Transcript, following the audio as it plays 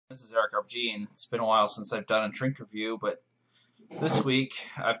This is Eric RPG, and it's been a while since I've done a drink review, but this week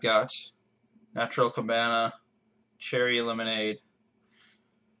I've got natural Cabana cherry lemonade,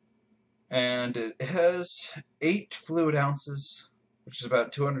 and it has 8 fluid ounces, which is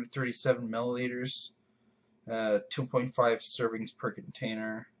about 237 milliliters, 2.5 servings per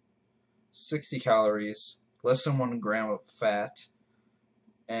container, 60 calories, less than 1 gram of fat,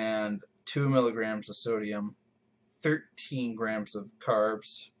 and 2 milligrams of sodium, 13 grams of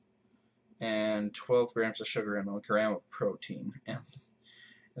carbs, and 12 grams of sugar and 1 gram of protein. And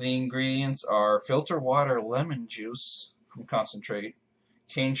the ingredients are filtered water, lemon juice from concentrate,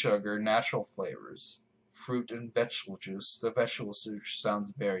 cane sugar, natural flavors, fruit and vegetable juice. The vegetable juice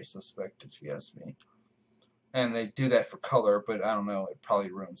sounds very suspect if you ask me. And they do that for color, but I don't know, it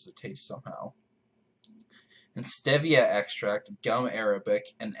probably ruins the taste somehow. And stevia extract, gum arabic,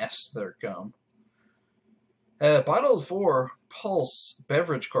 and ester gum. Bottled for Pulse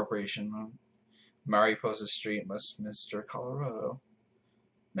Beverage Corporation, Mariposa Street, Westminster, Colorado.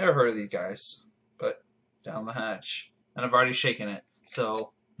 Never heard of these guys, but down the hatch. And I've already shaken it,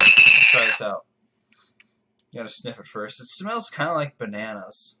 so let's try this out. You gotta sniff it first. It smells kind of like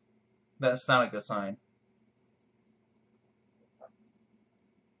bananas. That's not a good sign.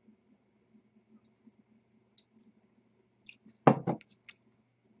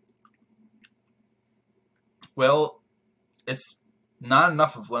 Well, it's not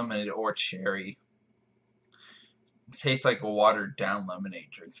enough of lemonade or cherry. It tastes like a watered down lemonade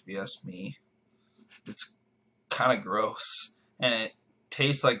drink, if you ask me. It's kind of gross. And it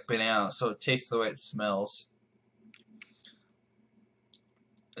tastes like banana, so it tastes the way it smells.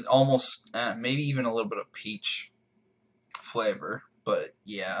 It almost, maybe even a little bit of peach flavor. But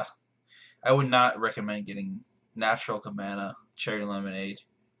yeah, I would not recommend getting natural Cabana cherry lemonade.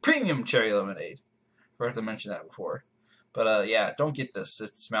 Premium cherry lemonade. I forgot to mention that before. But yeah, don't get this.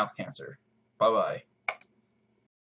 It's mouth cancer. Bye-bye.